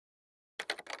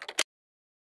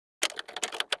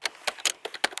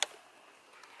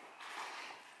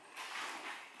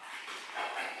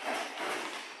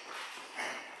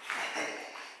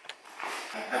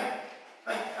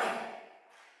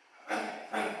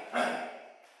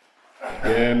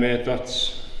Yeah, mate,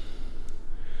 that's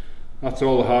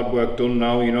all the hard work done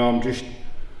now. You know, I'm just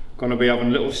going to be having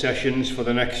little sessions for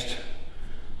the next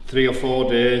 3 or 4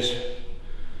 days.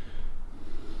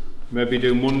 Maybe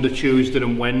do Monday, Tuesday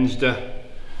and Wednesday.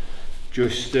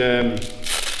 Just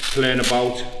playing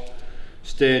about,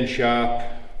 staying sharp,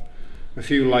 a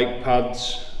few light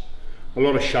pads, a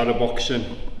lot of shadow boxing.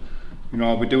 You know,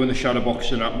 I'll be doing the shadow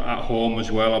boxing at home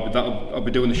as well. I'll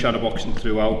be doing the shadow boxing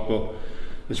throughout, but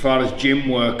as far as gym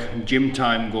work and gym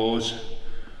time goes,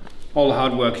 all the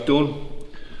hard work's done.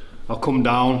 I'll come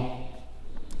down,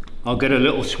 I'll get a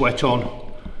little sweat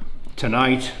on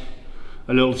tonight,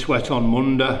 a little sweat on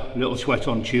Monday, a little sweat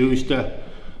on Tuesday,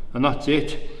 and that's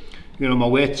it. You know, my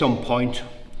weight's on point.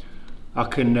 I've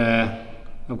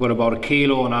got about 1.5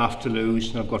 kilos to lose,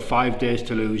 and I've got 5 days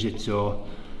to lose it, so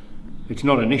it's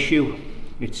not an issue.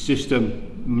 It's just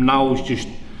now it's just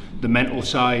the mental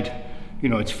side. You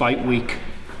know, it's fight week.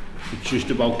 It's just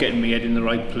about getting my head in the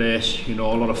right place. You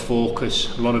know, a lot of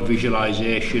focus, a lot of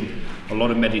visualization, a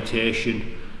lot of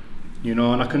meditation. You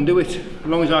know, and I can do it. As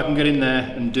long as I can get in there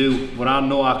and do what I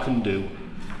know I can do,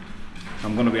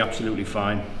 I'm going to be absolutely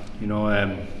fine. You know,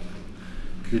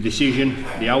 the decision,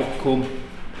 the outcome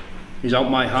is out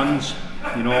my hands.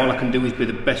 You know, all I can do is be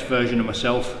the best version of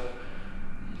myself.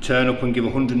 Turn up and give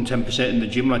 110% in the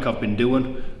gym like I've been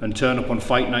doing, and turn up on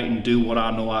fight night and do what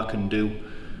I know I can do.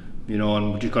 You know,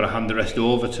 and we've just got to hand the rest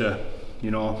over to,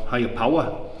 you know, higher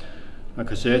power.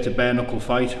 Like I say, it's a bare knuckle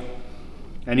fight.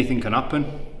 Anything can happen,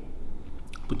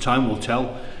 but time will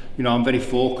tell. You know, I'm very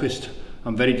focused,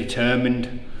 I'm very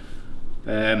determined.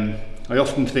 I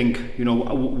often think, you know,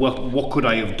 what could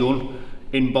I have done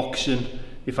in boxing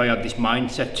if I had this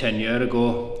mindset 10 years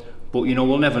ago? But you know,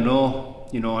 we'll never know.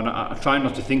 You know, and I try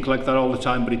not to think like that all the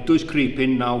time, but it does creep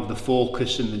in now, the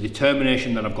focus and the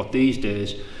determination that I've got these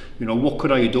days. You know, what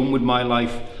could I have done with my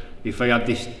life if I had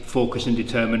this focus and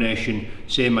determination,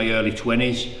 say in my early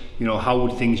 20s? You know, how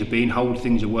would things have been? How would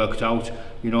things have worked out?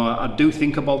 You know, I do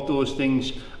think about those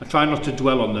things. I try not to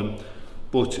dwell on them,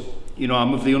 but, you know,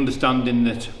 I'm of the understanding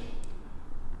that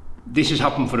this has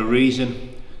happened for a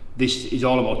reason. This is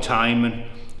all about timing.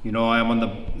 You know, I am on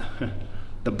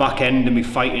the back end of my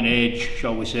fighting age,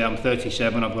 shall we say. I'm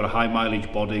 37, I've got a high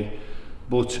mileage body,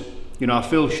 but you know, I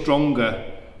feel stronger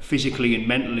physically and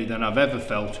mentally than I've ever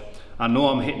felt. I know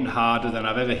I'm hitting harder than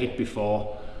I've ever hit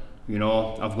before. You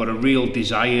know, I've got a real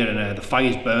desire, and the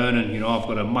fire's burning. You know, I've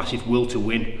got a massive will to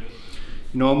win.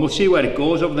 You know, and we'll see where it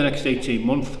goes over the next 18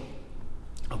 months.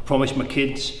 I've promised my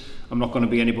kids I'm not going to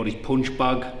be anybody's punch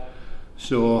bag,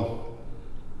 so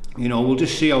you know, we'll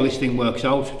just see how this thing works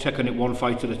out, taking it one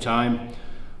fight at a time.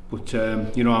 But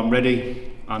you know, I'm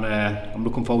ready, and I'm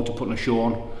looking forward to putting a show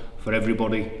on for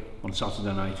everybody on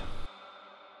Saturday night.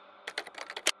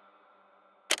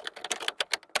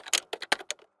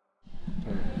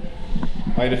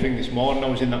 I had a thing this morning. I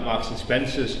was in that Marks and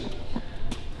Spencer's,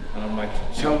 and I'm like,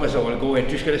 tell myself I want to go in,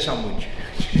 just get a sandwich,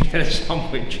 just get a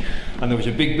sandwich. And there was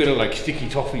a big bit of like sticky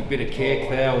toffee, bit of cake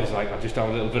there. I was like, I'll just have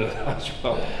a little bit of that as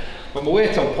well. But my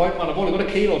weight's on point, man. I've only got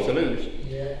 1 kilo to lose.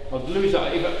 Yeah. I'll lose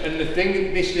that. And the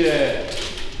thing, this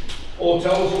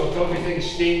hotels got everything,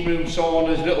 steam room,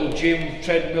 saunas, little gym,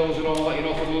 treadmills and all that, you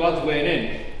know, for the lads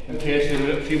weighing in case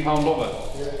they're a few pound over.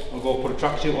 Yeah. I'll go put a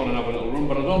tracksuit on and have a little run,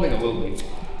 but I don't think I will be.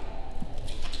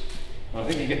 I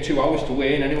think you get 2 hours to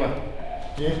weigh in anyway.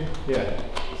 Yeah? Yeah.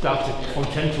 Starts from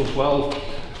 10 till 12.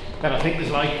 Then I think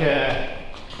there's like, I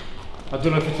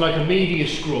don't know if it's like a media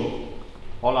scrum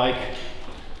or like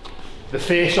the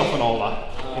face off and all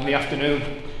that in the afternoon.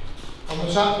 On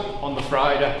the Saturday? On the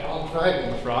Friday. On Friday?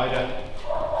 On the Friday.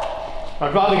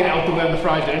 I'd rather get out the way on the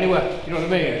Friday anyway, you know what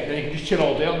I mean? Then you can just chill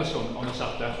all day on the sun on the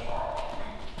Saturday.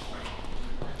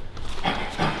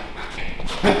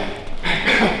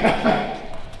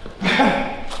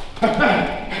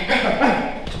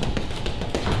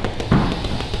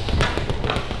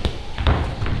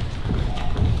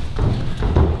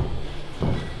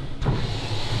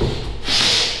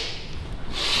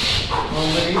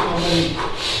 How many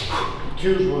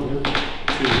twos will do? Two.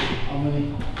 How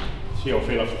many? See how I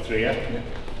feel after 3, yeah? Yeah.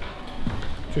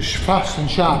 Just fast and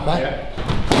sharp, eh? Yeah.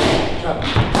 Sharp.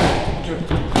 2.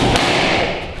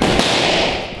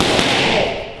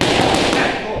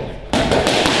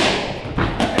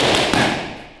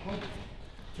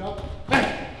 Chop.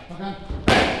 Backhand.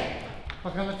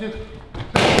 Backhand at 2.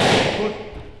 Good.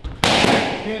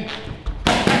 In.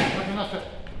 Backhand after.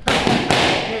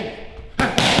 In.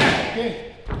 In.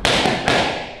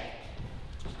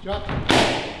 Chop.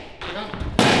 Backhand.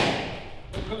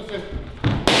 Backhand at 2.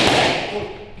 Good.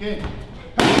 In.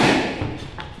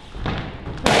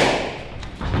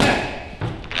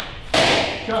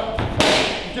 Chop.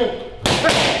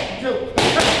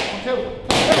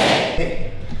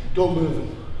 don't move them,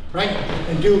 right?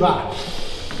 And do that.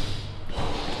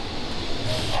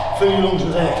 Fill your lungs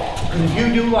with air. Because if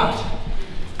you do that,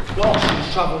 the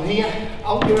oxygen's travelling here,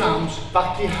 out your arms,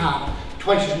 back to your heart,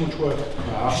 twice as much work.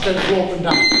 Just let it go up and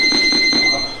down.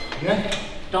 Yeah?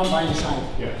 Down by your side.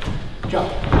 Yeah.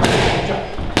 Jump. Jump.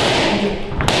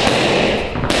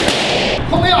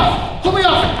 Cut me off! Cut me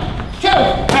off! Two!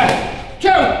 Two!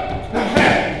 Two!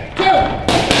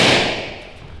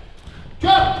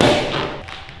 Jump!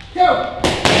 Two!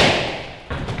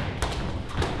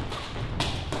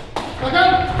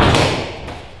 Again!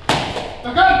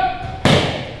 Again!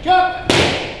 Jump!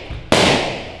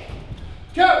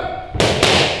 Jump!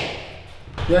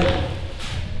 Yeah?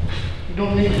 You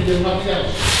don't need to do nothing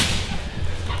else.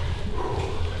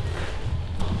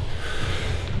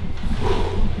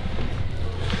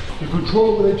 You control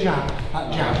it with a jab,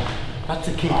 that jab. That's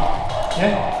the key.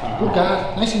 Yeah? Good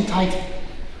guard, nice and tight.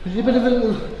 There's a bit of a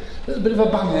little bit of a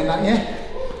bang in that, yeah?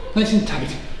 Nice and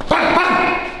tight. Bang!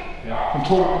 Bang! Yeah.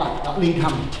 Control that lead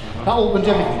hand. That opens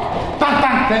everything. Bang!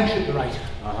 Bang! Then shoot the right.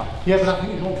 Yeah, but I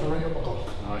think he's going for the right uppercut.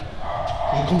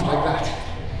 Because he comes like that.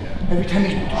 Yeah. Every time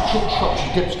he short shots,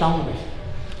 he dips down a bit.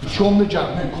 You show him the jab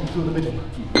and then come through the middle.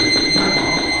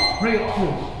 Right up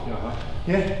through.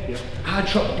 Yeah? Yeah. Hard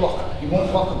shot to block. You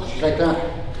won't block it because he's like that.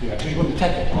 Yeah. So he's going to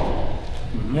take it.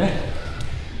 Yeah?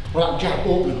 Well, that jab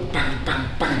open, bang, bang,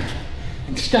 bang.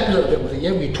 And step a little bit with it,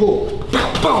 yeah, with your toe.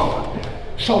 Bang, bang!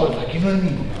 Yeah. Solid, like, you know what I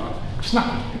mean?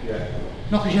 Snap. Yeah.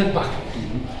 Knock his head back.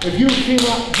 If you feel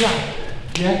that jab,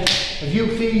 yeah? If you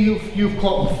feel you've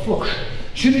caught him flush,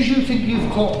 as soon as you think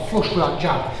you've caught him flush with that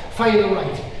jab, fire the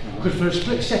right. Because for a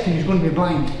split second he's going to be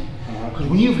blind. Because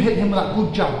when you've hit him with that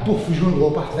good jab, buff, he's going to go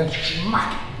back, then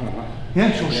smack.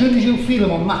 Yeah, so as soon as you feel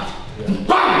him on that,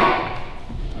 bang!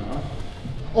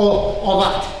 Or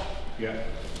that. Yeah.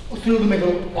 Or through the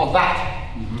middle, or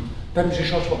that. Them's the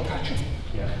shots what catch him.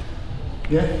 Yeah.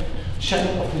 Yeah? Set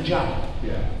him off the jab.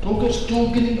 Yeah. Don't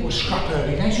get into a scrap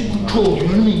early, nice and controlled, you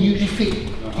know what I mean? Use your feet.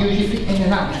 Use your feet in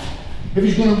and out. If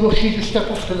he's going to rush you, just step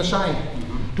off to the side.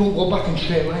 Don't go back in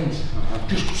straight lines.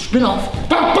 Just spin off.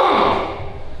 Bam! Bam!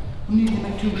 You need to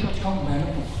make 2 shots count,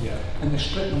 man. Yeah. And they're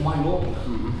splitting them wide open.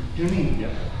 Do you know what I mean?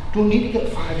 Yeah. Don't need to get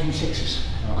 5s and 6s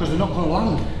because they're not going to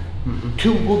land.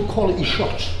 2 good quality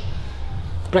shots.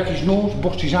 Break his nose,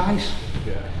 bust his eyes.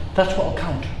 Yeah. That's what'll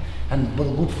count. And with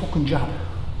a good fucking jab.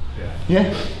 Yeah.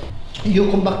 Yeah?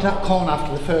 You'll come back to that corner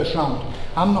after the first round.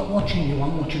 I'm not watching you,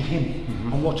 I'm watching him.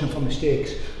 I'm watching for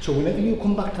mistakes. So whenever you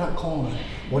come back to that corner,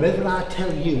 whatever I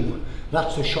tell you,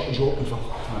 that's the shot you're open for.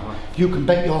 You can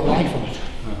bet your life on it.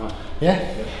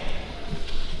 Yeah?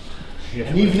 Yeah?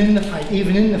 And even in the fight,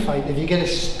 if you get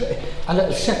a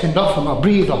little second off him, or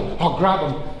breathe, or grab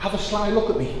him, have a sly look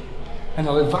at me. And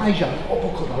I'll advise you,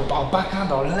 uppercut, or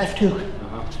backhand, or a left hook.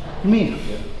 You mean?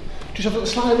 Yeah. Just have a little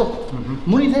sly look.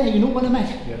 Money there, you know what I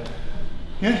meant? Yeah?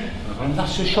 Yeah? And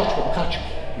that's the shot what will catch him.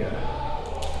 Yeah.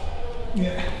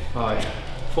 Yeah. Aye.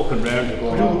 Fucking rare to go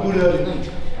on. Do a good early night.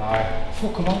 Aye.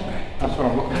 Fuck him up, man. That's what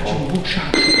I'm looking for. Catch him good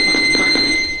sharp.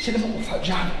 Set him up with that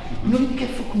jab. You don't need to get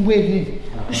fucking waving in.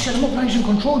 Just set him up nice and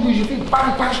controlled. Use your feet.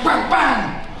 Bang, bang, bang,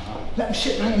 bang. Let him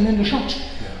sit right and then the shots.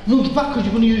 Nudge back because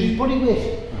you're going to use his body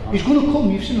weight. He's going to come.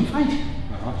 You've seen him fight.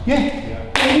 Yeah?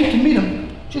 You need to meet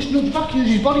him. Just nudge back. Use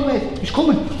his body weight. He's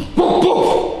coming. Boof,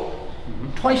 boof.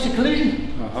 Twice the collision.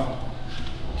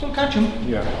 So catch him.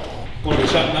 Yeah. Want to be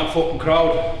sat in that fucking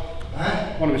crowd.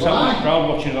 Want to be sat in that crowd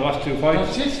watching the last 2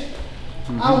 fights. That's it.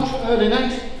 Out early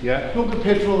night. Yeah. Don't get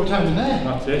paid for overtime in there.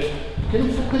 That's it. Get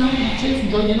him fucking out. That's it.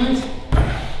 Enjoy your night.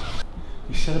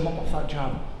 You set him up off that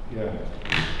jab. Yeah.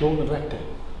 Don't neglect it.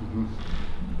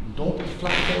 Don't be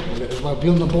flat-footed with it as well. Be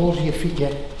on the balls of your feet,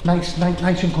 yeah. Nice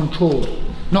and controlled.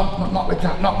 Not like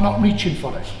that. Not reaching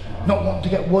for it. Not wanting to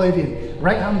get wide in.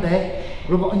 Right hand there.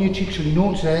 Rub it on your cheek so you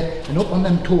know it's there. And up on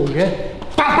them toes, yeah.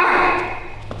 Bang,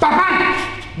 bang! Bang,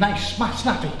 bang! Nice,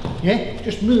 snappy, yeah?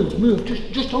 Just move,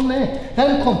 just on there. Let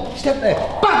him come, step there.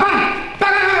 Bang, bang!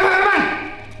 Bang, bang, bang,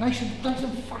 bang! Nice and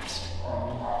fast.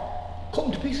 Cut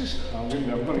him to pieces. I'm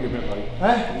going to give him it, right?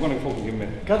 Eh? I'm going to fucking give him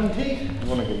it. Guaranteed? I'm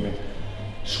going to give him it.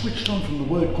 Switched on from the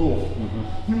word go. You know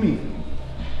what I mean?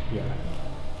 Yeah.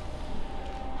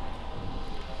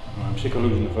 I'm sick of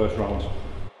losing the first round.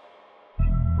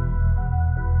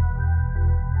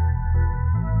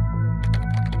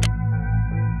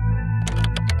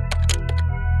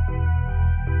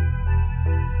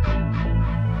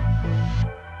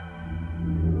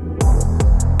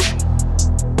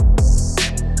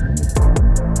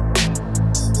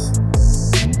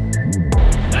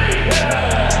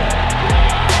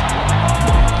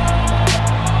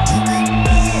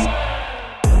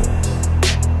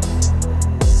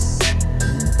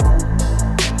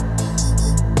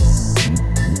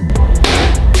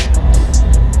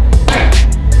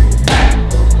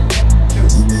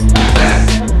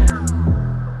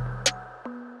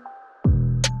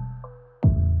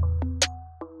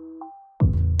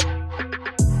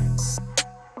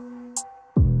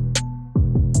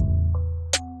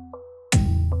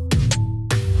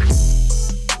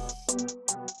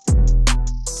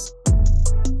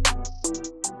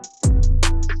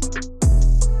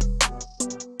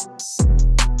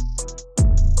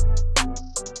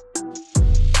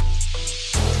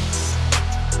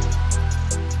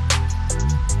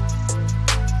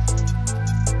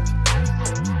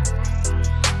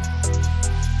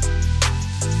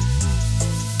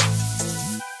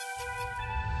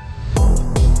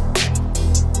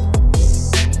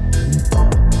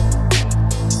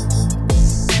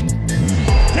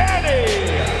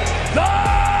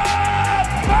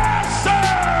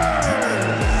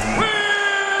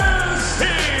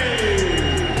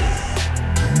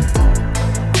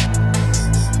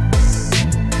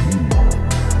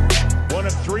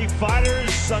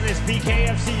 winners on this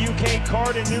BKFC UK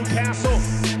card in Newcastle.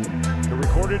 They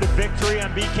recorded a victory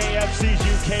on BKFC's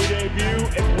UK debut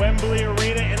at Wembley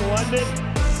Arena in London.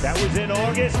 That was in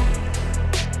August.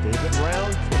 David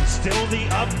Round, and still the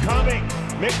upcoming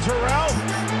Mick Terrell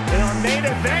in our main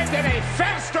event, and a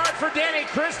fast start for Danny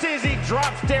Christie as he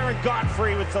drops Darren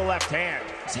Godfrey with the left hand.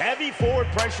 It's heavy forward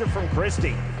pressure from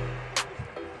Christie.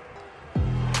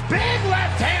 Big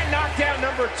left hand knockdown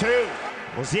number 2.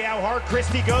 We'll see how hard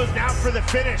Christie goes now for the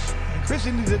finish.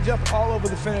 Christie needs to jump all over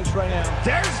the finish right now.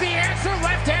 There's the answer,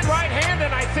 left hand, right hand,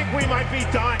 and I think we might be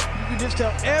done. You can just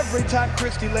tell every time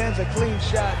Christie lands a clean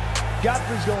shot,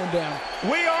 Godfrey's going down.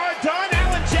 We are done.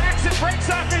 Alan Jackson breaks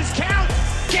off his count.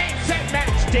 Game, set,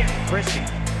 match. Danny Christie.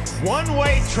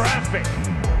 One-way traffic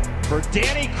for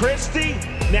Danny Christie.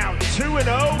 Now 2-0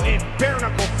 in bare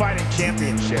knuckle fighting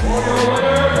championship.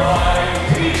 Winner by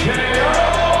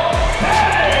TKO.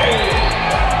 Hey!